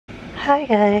Hi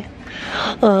guys,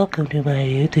 welcome to my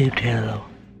YouTube channel.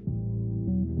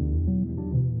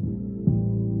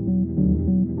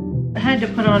 I had to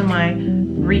put on my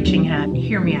reaching hat.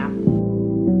 Hear me out.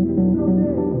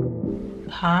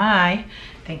 Hi,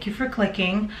 thank you for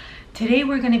clicking. Today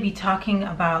we're going to be talking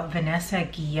about Vanessa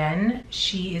Gullien.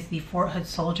 She is the Fort Hood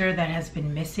soldier that has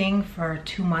been missing for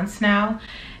 2 months now,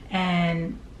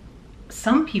 and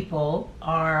some people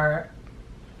are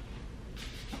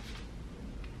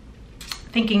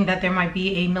thinking that there might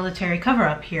be a military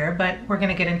cover-up here, but we're going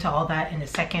to get into all that in a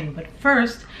second. But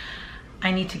first,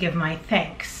 I need to give my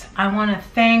thanks. I want to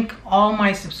thank all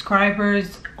my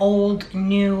subscribers, old,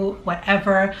 new,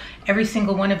 whatever, every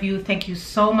single one of you. Thank you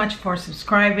so much for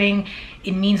subscribing.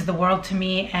 It means the world to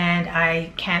me, and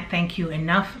I can't thank you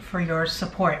enough for your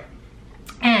support.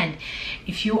 And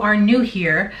if you are new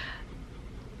here,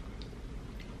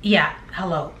 yeah,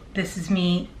 hello. This is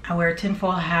me. I wear a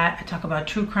tinfoil hat. I talk about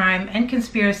true crime and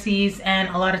conspiracies, and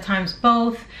a lot of times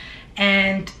both,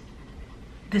 and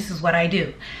this is what I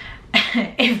do.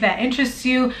 If that interests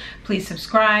you, please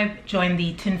subscribe, join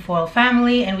the tinfoil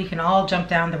family, and we can all jump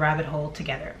down the rabbit hole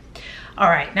together. All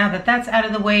right, now that that's out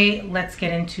of the way, let's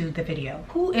get into the video.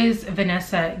 Who is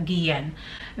Vanessa Gullien?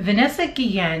 Vanessa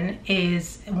Gullien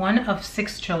is one of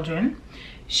 6 children.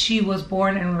 She was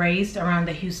born and raised around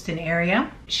the Houston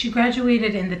area. She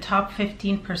graduated in the top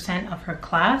 15% of her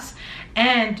class,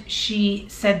 and she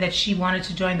said that she wanted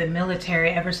to join the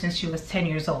military ever since she was 10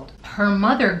 years old. Her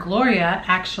mother, Gloria,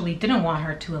 actually didn't want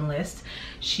her to enlist.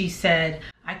 She said,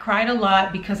 "I cried a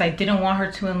lot because I didn't want her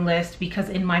to enlist because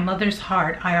in my mother's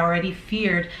heart, I already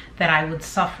feared that I would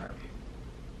suffer."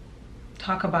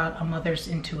 Talk about a mother's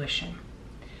intuition.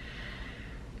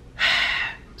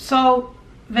 So,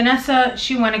 Vanessa,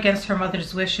 she went against her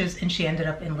mother's wishes and she ended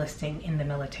up enlisting in the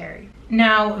military.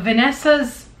 Now,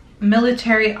 Vanessa's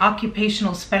military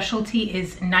occupational specialty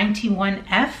is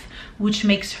 91F, which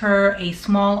makes her a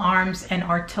small arms and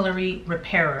artillery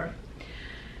repairer.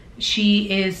 She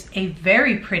is a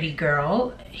very pretty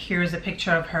girl. Here's a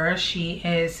picture of her. She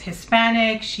is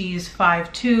Hispanic. She's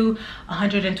 5'2",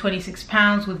 126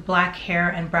 pounds with black hair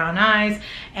and brown eyes.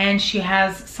 And she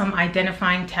has some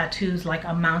identifying tattoos like a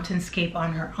mountainscape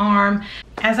on her arm.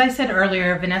 As I said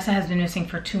earlier, Vanessa has been missing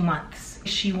for 2 months.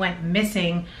 She went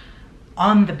missing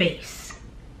on the base,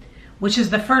 which is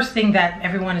the first thing that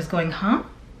everyone is going, huh?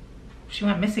 She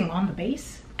went missing on the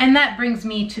base? And that brings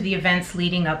me to the events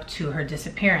leading up to her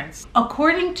disappearance.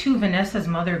 According to Vanessa's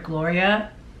mother, Gloria,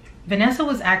 Vanessa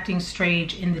was acting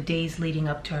strange in the days leading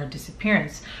up to her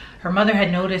disappearance. Her mother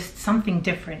had noticed something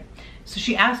different. So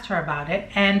she asked her about it,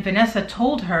 and Vanessa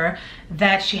told her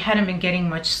that she hadn't been getting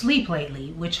much sleep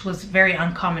lately, which was very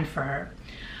uncommon for her.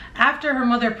 After her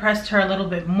mother pressed her a little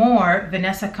bit more,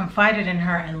 Vanessa confided in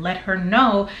her and let her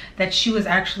know that she was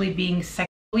actually being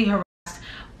sexually harassed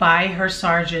by her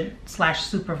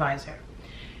sergeant/supervisor.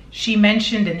 She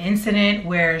mentioned an incident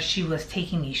where she was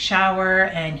taking a shower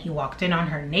and he walked in on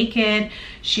her naked.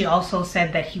 She also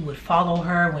said that he would follow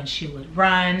her when she would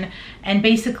run and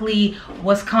basically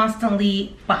was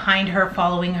constantly behind her,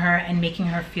 following her and making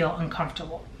her feel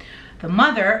uncomfortable. The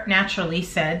mother naturally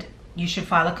said, "You should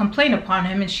file a complaint upon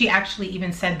him," and she actually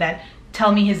even said that,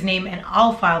 "Tell me his name and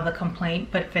I'll file the complaint."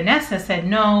 But Vanessa said,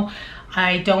 "No,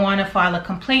 I don't want to file a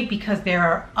complaint because there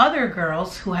are other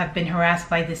girls who have been harassed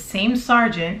by the same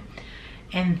sergeant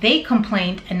and they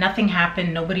complained and nothing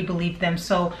happened. Nobody believed them.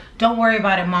 So don't worry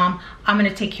about it, Mom. I'm going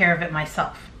to take care of it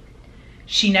myself."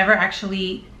 She never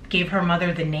actually gave her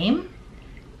mother the name,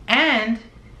 and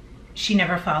she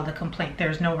never filed a complaint.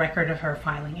 There's no record of her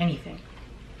filing anything.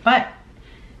 But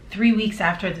 3 weeks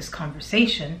after this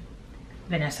conversation,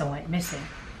 Vanessa went missing.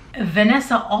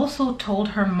 Vanessa also told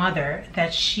her mother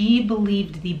that she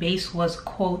believed the base was,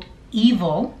 quote,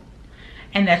 evil,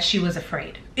 and that she was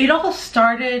afraid. It all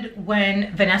started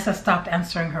when Vanessa stopped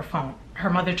answering her phone. Her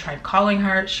mother tried calling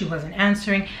her, she wasn't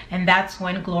answering, and that's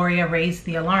when Gloria raised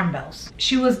the alarm bells.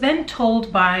 She was then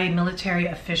told by military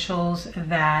officials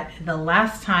that the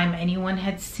last time anyone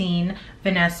had seen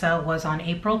Vanessa was on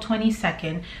April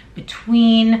 22nd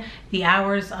between the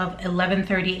hours of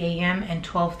 11:30 a.m. and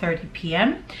 12:30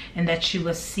 p.m. and that she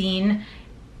was seen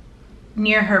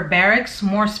near her barracks.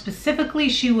 More specifically,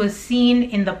 she was seen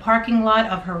in the parking lot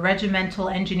of her Regimental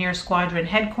Engineer Squadron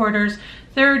headquarters,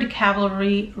 3rd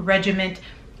Cavalry Regiment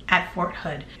at Fort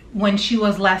Hood. When she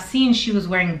was last seen, she was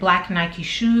wearing black Nike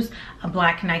shoes, a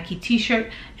black Nike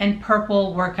t-shirt, and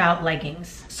purple workout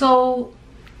leggings. So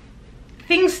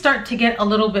things start to get a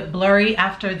little bit blurry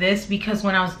after this, because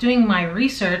when I was doing my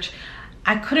research,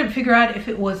 I couldn't figure out if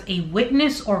it was a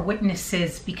witness or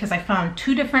witnesses because I found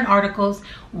two different articles.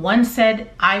 One said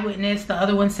eyewitness, the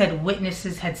other one said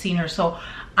witnesses had seen her. So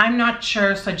I'm not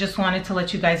sure, so I just wanted to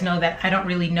let you guys know that I don't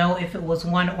really know if it was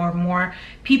one or more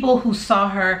people who saw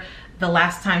her the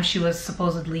last time she was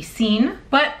supposedly seen.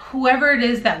 But whoever it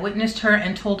is that witnessed her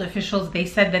and told officials, they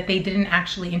said that they didn't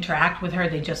actually interact with her,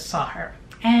 they just saw her.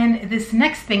 And this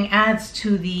next thing adds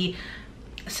to the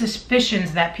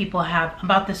suspicions that people have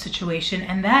about the situation,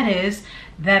 and that is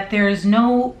that there is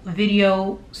no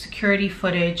video security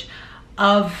footage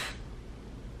of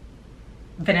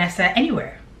Vanessa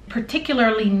anywhere,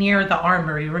 particularly near the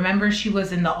armory. Remember, she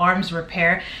was in the arms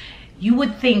repair. You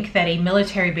would think that a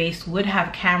military base would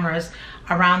have cameras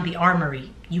around the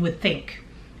armory, you would think.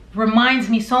 Reminds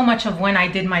me so much of when I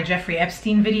did my Jeffrey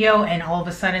Epstein video and all of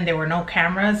a sudden there were no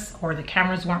cameras, or the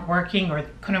cameras weren't working, or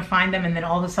couldn't find them, and then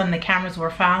all of a sudden the cameras were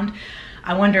found.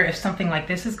 I wonder if something like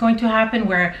this is going to happen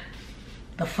where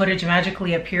the footage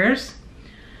magically appears.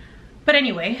 But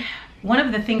anyway, one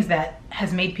of the things that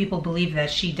has made people believe that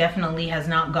she definitely has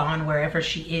not gone wherever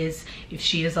she is, if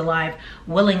she is alive,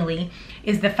 willingly,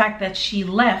 is the fact that she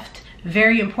left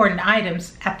very important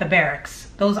items at the barracks.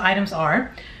 Those items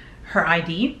are her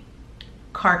ID,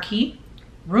 car key,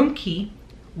 room key,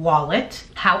 wallet.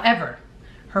 However,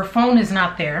 her phone is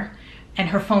not there and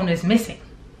her phone is missing.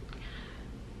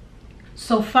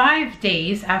 So 5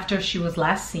 days after she was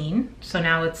last seen, so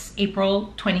now it's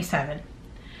April 27,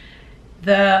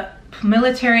 the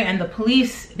military and the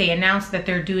police, they announced that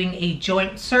they're doing a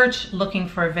joint search looking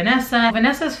for Vanessa.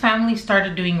 Vanessa's family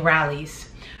started doing rallies.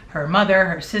 Her mother,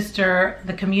 her sister,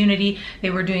 the community, they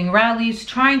were doing rallies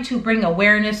trying to bring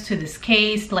awareness to this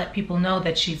case, let people know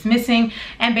that she's missing,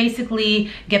 and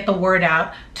basically get the word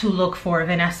out to look for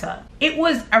Vanessa. It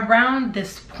was around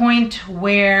this point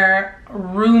where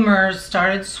rumors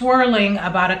started swirling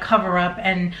about a cover-up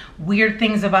and weird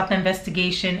things about the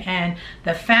investigation, and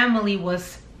the family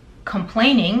was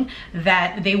complaining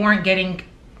that they weren't getting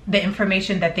the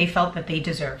information that they felt that they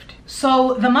deserved.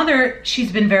 So the mother,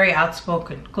 she's been very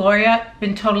outspoken. Gloria,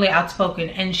 been totally outspoken,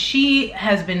 and she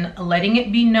has been letting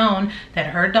it be known that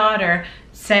her daughter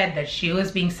said that she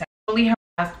was being sexually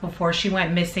harassed before she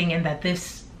went missing, and that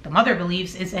this, the mother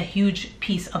believes, is a huge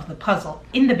piece of the puzzle.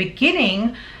 In the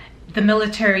beginning, the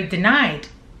military denied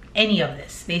any of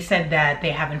this. They said that they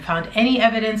haven't found any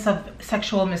evidence of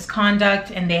sexual misconduct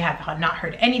and they have not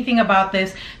heard anything about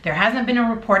this. There hasn't been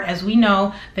a report. As we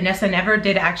know, Vanessa never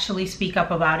did actually speak up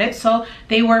about it. So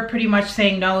they were pretty much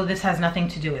saying, no, this has nothing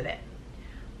to do with it.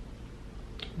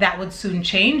 That would soon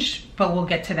change, but we'll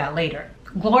get to that later.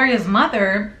 Gloria's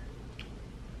mother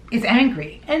is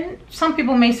angry, and some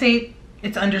people may say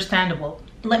it's understandable.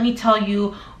 Let me tell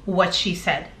you what she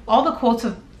said. All the quotes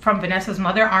from Vanessa's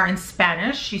mother are in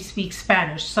Spanish. She speaks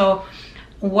Spanish. So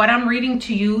what I'm reading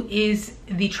to you is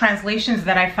the translations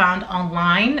that I found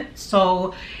online.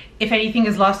 So if anything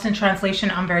is lost in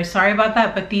translation, I'm very sorry about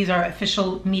that, but these are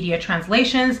official media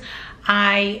translations.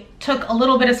 I took a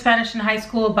little bit of Spanish in high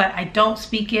school, but I don't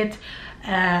speak it.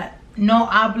 No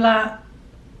habla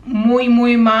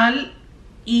muy mal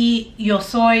y yo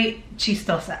soy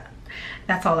chistosa.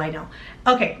 That's all I know.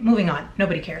 Okay, moving on.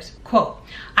 Nobody cares. Quote,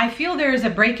 I feel there is a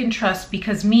break in trust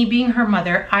because me being her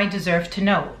mother, I deserve to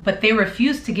know. But they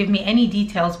refuse to give me any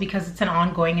details because it's an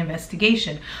ongoing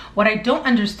investigation. What I don't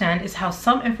understand is how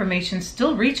some information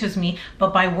still reaches me,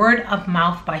 but by word of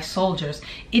mouth by soldiers.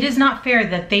 It is not fair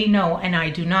that they know and I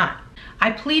do not.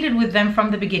 I pleaded with them from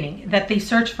the beginning that they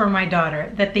search for my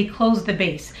daughter, that they close the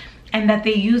base, and that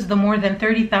they used the more than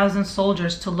 30,000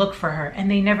 soldiers to look for her, and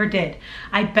they never did.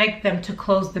 I begged them to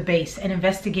close the base and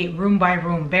investigate room by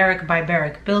room, barrack by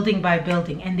barrack, building by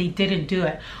building, and they didn't do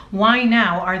it. Why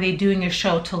now are they doing a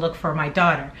show to look for my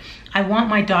daughter? I want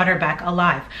my daughter back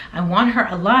alive. I want her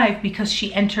alive because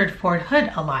she entered Fort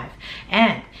Hood alive.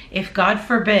 And if God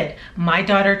forbid my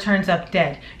daughter turns up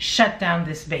dead, shut down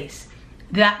this base.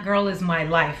 That girl is my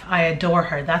life. I adore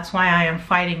her. That's why I am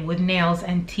fighting with nails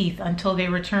and teeth until they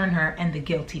return her and the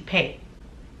guilty pay.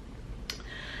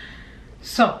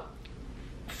 So,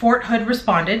 Fort Hood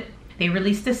responded. They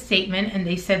released a statement and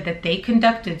they said that they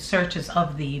conducted searches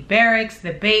of the barracks,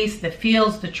 the base, the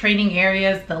fields, the training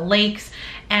areas, the lakes,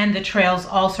 and the trails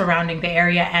all surrounding the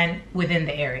area and within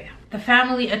the area. The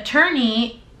family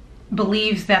attorney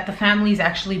believes that the family is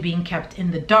actually being kept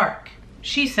in the dark.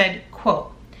 She said,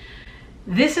 quote,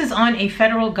 this is on a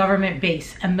federal government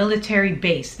base, a military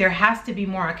base. There has to be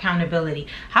more accountability.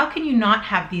 How can you not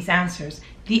have these answers?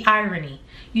 The irony.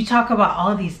 You talk about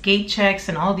all these gate checks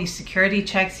and all these security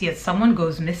checks, yet someone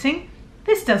goes missing?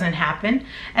 This doesn't happen.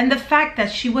 And the fact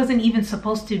that she wasn't even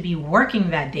supposed to be working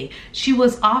that day, she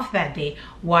was off that day,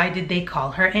 why did they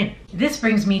call her in? This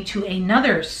brings me to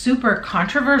another super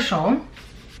controversial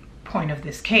point of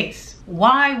this case.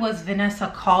 Why was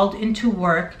Vanessa called into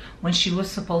work when she was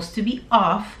supposed to be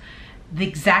off the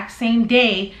exact same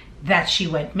day that she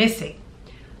went missing?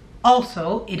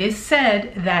 Also, it is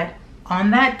said that on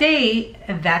that day,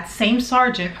 that same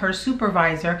sergeant, her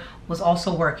supervisor, was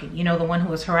also working. You know, the one who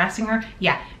was harassing her?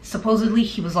 Yeah, supposedly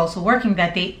he was also working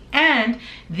that day, and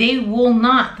they will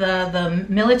not, the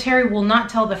military will not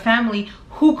tell the family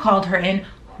who called her in,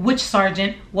 which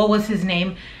sergeant, what was his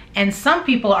name. And some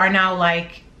people are now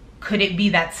like, could it be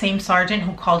that same sergeant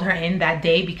who called her in that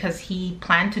day because he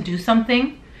planned to do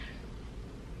something?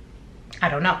 I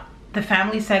don't know. The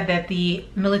family said that the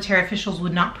military officials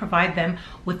would not provide them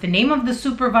with the name of the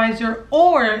supervisor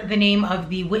or the name of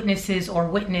the witnesses or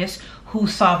witness who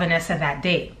saw Vanessa that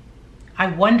day. I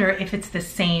wonder if it's the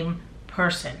same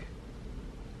person.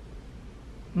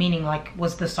 Meaning, like,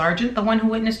 was the sergeant the one who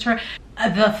witnessed her?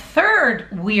 The third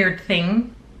weird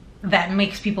thing that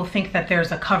makes people think that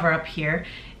there's a cover-up here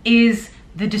is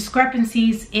the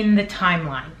discrepancies in the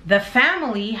timeline. The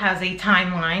family has a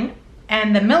timeline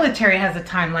and the military has a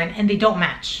timeline, and they don't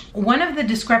match. One of the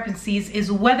discrepancies is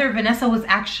whether Vanessa was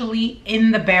actually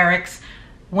in the barracks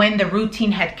when the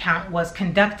routine head count was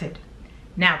conducted.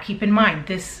 Now, keep in mind,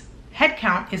 this head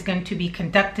count is going to be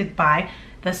conducted by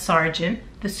the sergeant,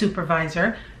 the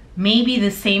supervisor, maybe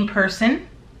the same person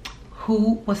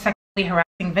who was sexually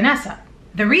harassing Vanessa.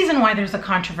 The reason why there's a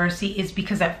controversy is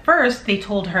because at first they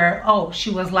told her, oh, she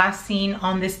was last seen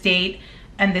on this date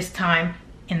and this time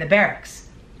in the barracks.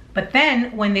 But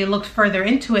then when they looked further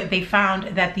into it, they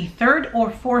found that the third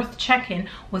or fourth check-in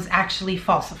was actually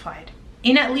falsified.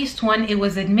 In at least one, it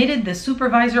was admitted the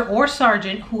supervisor or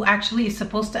sergeant, who actually is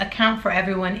supposed to account for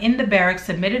everyone in the barracks,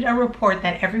 submitted a report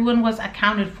that everyone was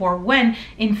accounted for when,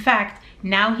 in fact,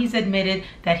 now he's admitted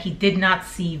that he did not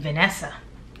see Vanessa.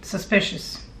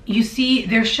 Suspicious. You see,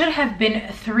 there should have been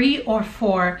 3 or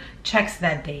 4 checks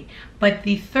that day, but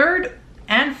the third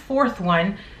and fourth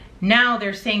one, now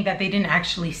they're saying that they didn't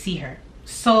actually see her.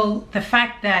 So the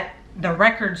fact that the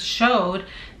records showed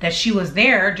that she was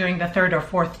there during the third or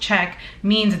fourth check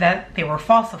means that they were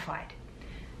falsified.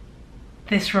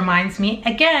 This reminds me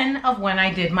again of when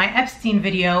I did my Epstein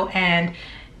video and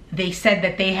they said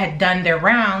that they had done their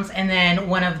rounds, and then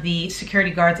one of the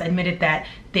security guards admitted that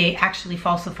they actually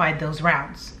falsified those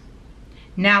rounds.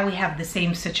 Now we have the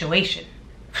same situation.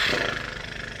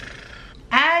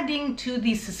 Adding to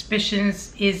these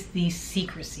suspicions is the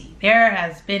secrecy. There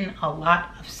has been a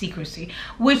lot of secrecy,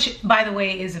 which, by the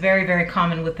way, is very, very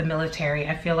common with the military.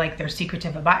 I feel like they're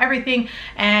secretive about everything,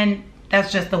 and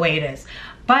that's just the way it is.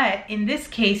 But in this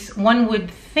case, one would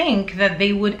think that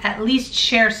they would at least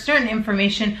share certain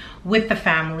information with the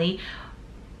family.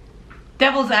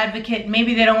 Devil's advocate,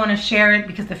 maybe they don't want to share it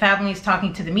because the family is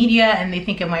talking to the media and they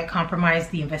think it might compromise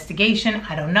the investigation.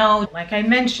 I don't know. Like I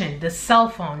mentioned, the cell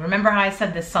phone. Remember how I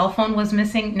said the cell phone was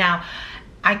missing? Now,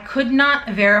 I could not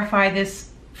verify this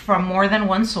from more than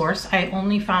one source. I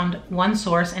only found one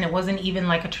source, and it wasn't even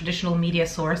like a traditional media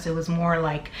source. It was more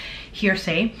like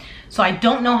hearsay. So I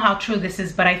don't know how true this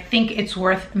is, but I think it's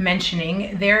worth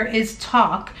mentioning. There is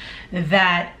talk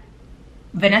that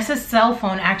Vanessa's cell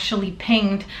phone actually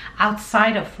pinged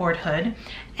outside of Fort Hood,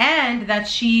 and that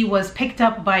she was picked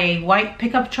up by a white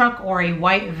pickup truck or a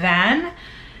white van.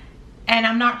 And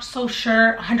I'm not so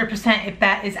sure 100% if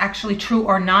that is actually true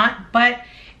or not, but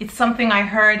it's something I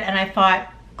heard and I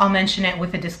thought I'll mention it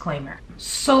with a disclaimer.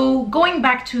 So going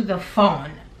back to the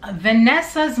phone,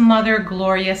 Vanessa's mother,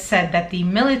 Gloria, said that the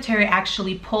military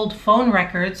actually pulled phone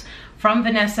records from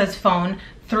Vanessa's phone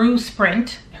through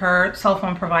Sprint, her cell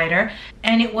phone provider,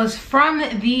 and it was from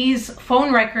these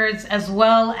phone records as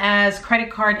well as credit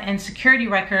card and security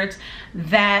records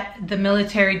that the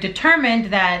military determined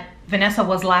that Vanessa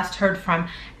was last heard from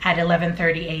at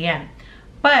 11:30 a.m.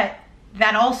 But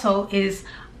that also is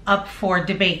up for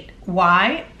debate.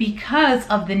 Why? Because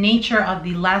of the nature of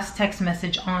the last text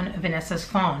message on Vanessa's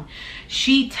phone.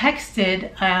 She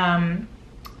texted,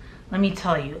 let me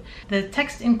tell you, the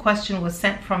text in question was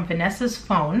sent from Vanessa's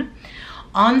phone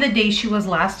on the day she was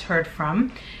last heard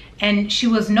from, and she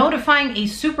was notifying a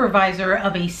supervisor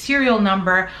of a serial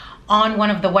number on one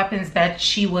of the weapons that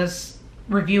she was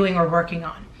reviewing or working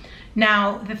on.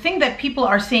 Now, the thing that people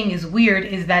are saying is weird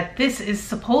is that this is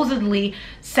supposedly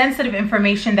sensitive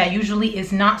information that usually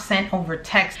is not sent over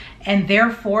text, and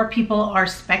therefore people are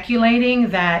speculating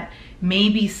that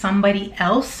maybe somebody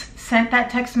else sent that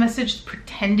text message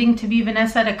pretending to be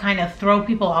Vanessa to kind of throw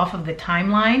people off of the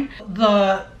timeline.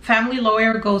 The family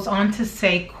lawyer goes on to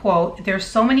say, quote, "There's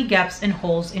so many gaps and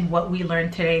holes in what we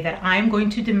learned today that I'm going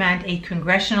to demand a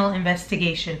congressional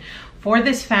investigation. For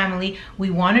this family, we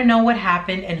want to know what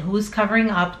happened and who's covering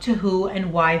up to who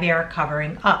and why they are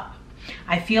covering up.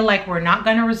 I feel like we're not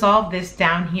going to resolve this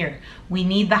down here. We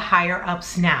need the higher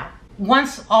ups now."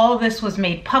 Once all this was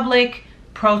made public,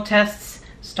 protests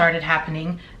started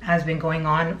happening, has been going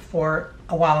on for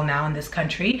a while now in this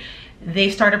country. They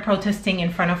started protesting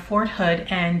in front of Fort Hood,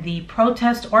 and the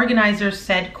protest organizers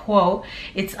said, quote,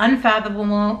 "It's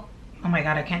unfathomable." Oh my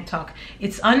God, I can't talk.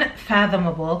 "It's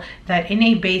unfathomable that in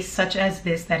a base such as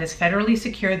this that is federally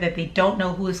secure that they don't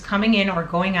know who is coming in or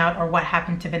going out or what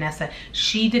happened to Vanessa.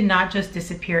 She did not just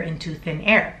disappear into thin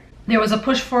air." There was a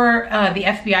push for the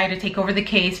FBI to take over the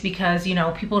case because, you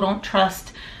know, people don't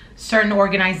trust certain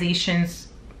organizations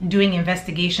doing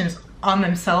investigations on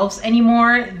themselves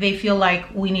anymore. They feel like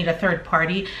we need a third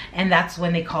party, and that's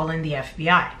when they call in the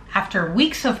FBI. After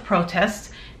weeks of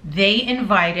protests, they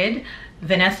invited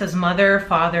Vanessa's mother,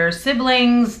 father,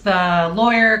 siblings, the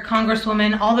lawyer,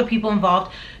 congresswoman, all the people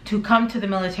involved to come to the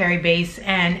military base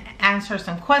and answer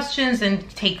some questions and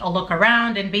take a look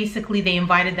around, and basically they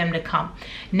invited them to come.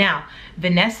 Now,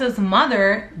 Vanessa's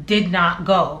mother did not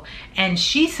go, and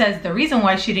she says the reason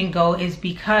why she didn't go is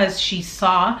because she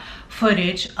saw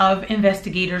footage of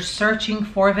investigators searching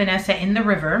for Vanessa in the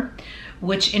river,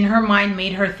 which in her mind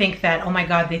made her think that, oh my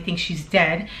God, they think she's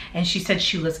dead. And she said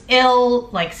she was ill,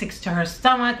 like sick to her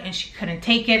stomach, and she couldn't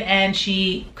take it and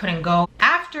she couldn't go.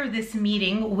 After this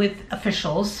meeting with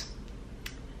officials,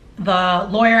 the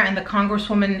lawyer and the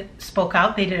congresswoman spoke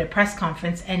out. They did a press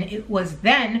conference, and it was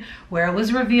then where it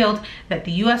was revealed that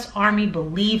the U.S. Army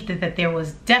believed that there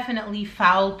was definitely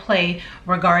foul play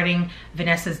regarding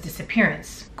Vanessa's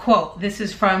disappearance. Quote, this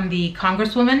is from the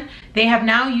congresswoman. "They have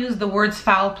now used the words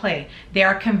foul play. They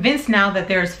are convinced now that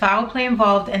there is foul play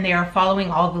involved, and they are following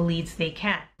all the leads they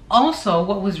can." Also,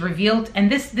 what was revealed,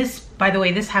 and this, by the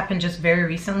way, this happened just very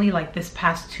recently, like this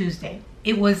past Tuesday.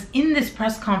 It was in this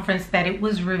press conference that it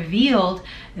was revealed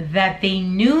that they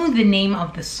knew the name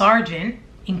of the sergeant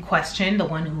in question, the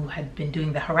one who had been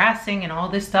doing the harassing and all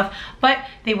this stuff, but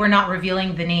they were not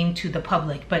revealing the name to the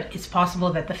public. But it's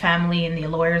possible that the family and the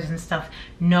lawyers and stuff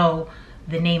know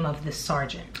the name of this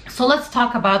sergeant. So let's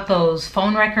talk about those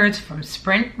phone records from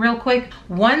Sprint real quick.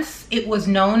 Once it was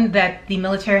known that the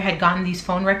military had gotten these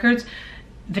phone records,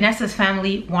 Vanessa's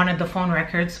family wanted the phone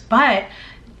records, but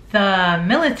the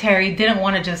military didn't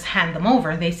want to just hand them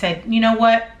over. They said, you know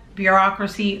what?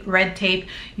 Bureaucracy, red tape,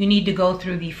 you need to go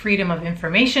through the Freedom of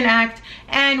Information Act,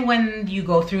 and when you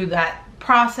go through that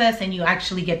process and you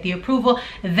actually get the approval,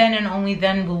 then and only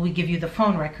then will we give you the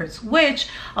phone records. Which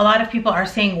a lot of people are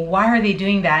saying, why are they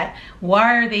doing that?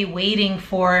 Why are they waiting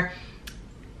for,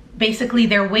 basically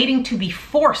they're waiting to be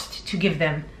forced to give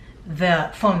them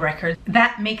the phone records.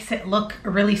 That makes it look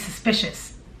really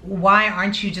suspicious. Why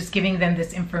aren't you just giving them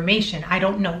this information? I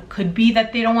don't know. Could be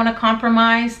that they don't want to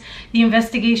compromise the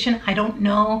investigation. I don't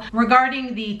know.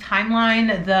 Regarding the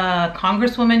timeline, the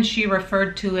congresswoman, she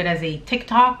referred to it as a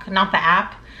TikTok, not the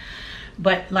app,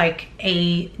 but like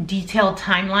a detailed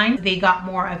timeline. They got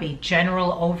more of a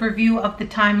general overview of the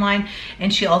timeline,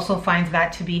 and she also finds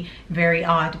that to be very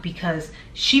odd because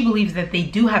she believes that they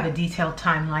do have a detailed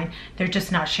timeline. They're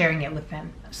just not sharing it with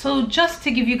them. So just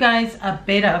to give you guys a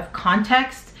bit of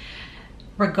context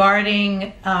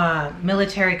regarding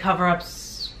military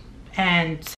cover-ups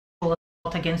and sexual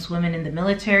assault against women in the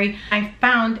military, I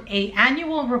found an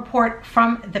annual report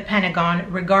from the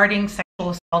Pentagon regarding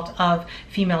sexual assault of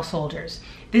female soldiers.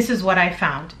 This is what I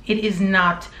found. It is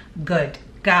not good.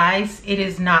 Guys, it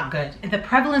is not good. The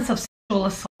prevalence of sexual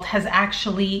assault has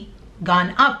actually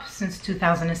gone up since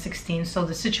 2016, so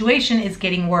the situation is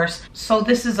getting worse. So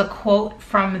this is a quote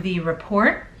from the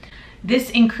report.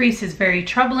 "This increase is very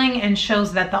troubling and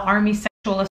shows that the Army's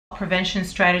sexual assault prevention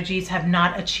strategies have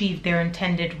not achieved their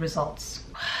intended results."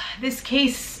 This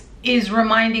case is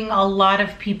reminding a lot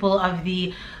of people of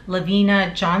the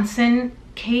Lavina Johnson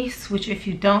case, which, if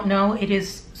you don't know, it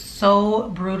is so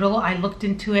brutal. I looked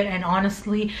into it, and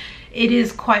honestly, it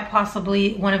is quite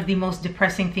possibly one of the most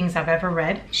depressing things I've ever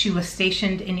read. She was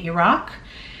stationed in Iraq,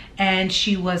 and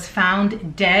she was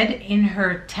found dead in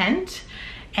her tent.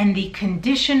 And the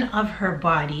condition of her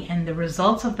body and the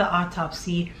results of the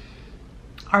autopsy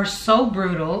are so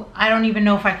brutal. I don't even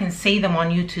know if I can say them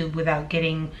on YouTube without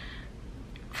getting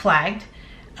flagged.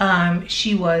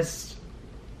 She was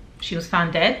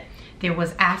found dead. There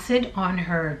was acid on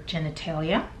her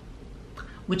genitalia,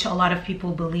 which a lot of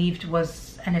people believed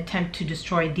was an attempt to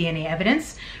destroy DNA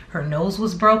evidence. Her nose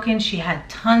was broken. She had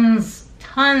tons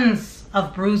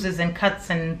of bruises and cuts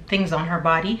and things on her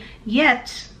body.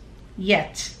 Yet,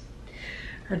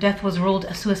 her death was ruled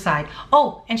a suicide.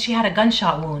 Oh, and she had a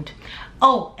gunshot wound.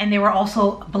 Oh, and there were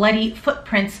also bloody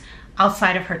footprints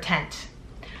outside of her tent.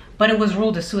 But it was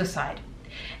ruled a suicide.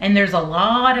 And there's a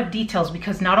lot of details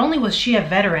because not only was she a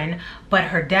veteran, but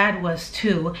her dad was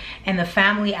too. And the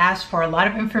family asked for a lot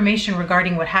of information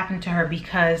regarding what happened to her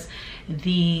because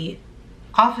the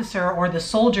officer or the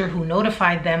soldier who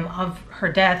notified them of her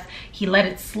death, he let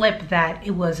it slip that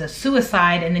it was a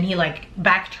suicide, and then he like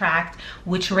backtracked,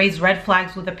 which raised red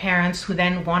flags with the parents, who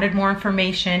then wanted more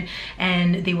information,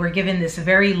 and they were given this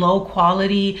very low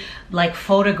quality like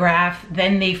photograph.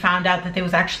 Then they found out that there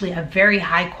was actually a very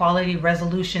high quality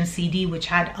resolution CD which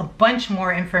had a bunch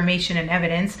more information and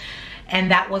evidence, and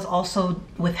that was also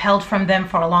withheld from them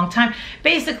for a long time.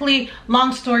 Basically,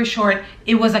 long story short,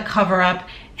 it was a cover-up,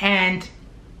 and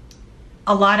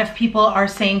a lot of people are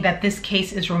saying that this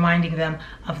case is reminding them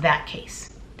of that case.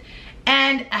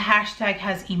 And a hashtag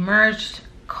has emerged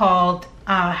called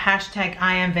hashtag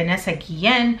I am Vanessa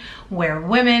Gullien, where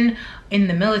women in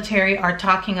the military are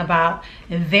talking about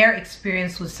their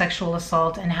experience with sexual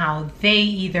assault and how they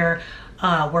either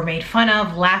were made fun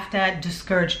of, laughed at,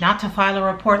 discouraged not to file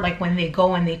a report. Like when they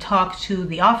go and they talk to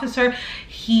the officer,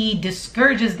 he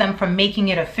discourages them from making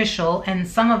it official, and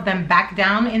some of them back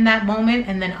down in that moment,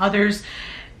 and then others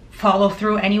follow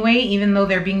through anyway, even though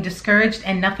they're being discouraged,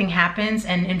 and nothing happens.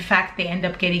 And in fact, they end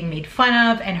up getting made fun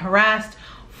of and harassed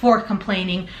for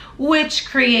complaining, which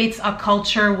creates a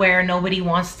culture where nobody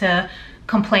wants to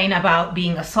complain about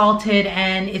being assaulted,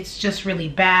 and it's just really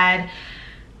bad.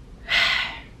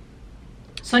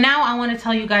 So now I want to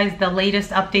tell you guys the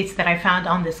latest updates that I found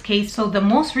on this case. So the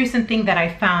most recent thing that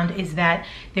I found is that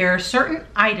there are certain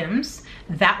items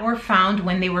that were found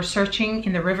when they were searching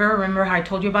in the river. Remember how I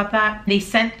told you about that? They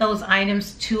sent those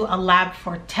items to a lab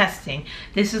for testing.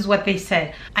 This is what they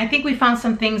said. I think we found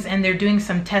some things and they're doing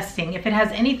some testing. If it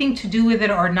has anything to do with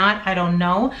it or not, I don't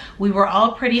know. We were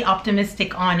all pretty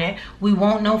optimistic on it. We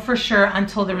won't know for sure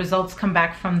until the results come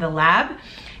back from the lab.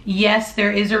 Yes,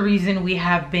 there is a reason we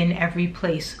have been every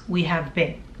place we have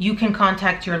been. You can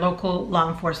contact your local law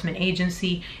enforcement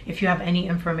agency if you have any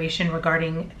information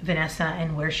regarding Vanessa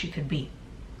and where she could be.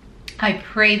 I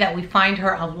pray that we find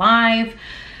her alive.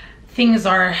 Things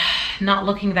are not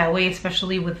looking that way,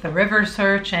 especially with the river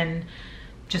search and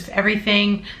just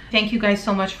everything. Thank you guys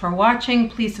so much for watching.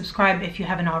 Please subscribe if you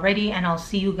haven't already, and I'll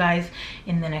see you guys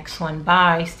in the next one.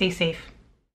 Bye. Stay safe.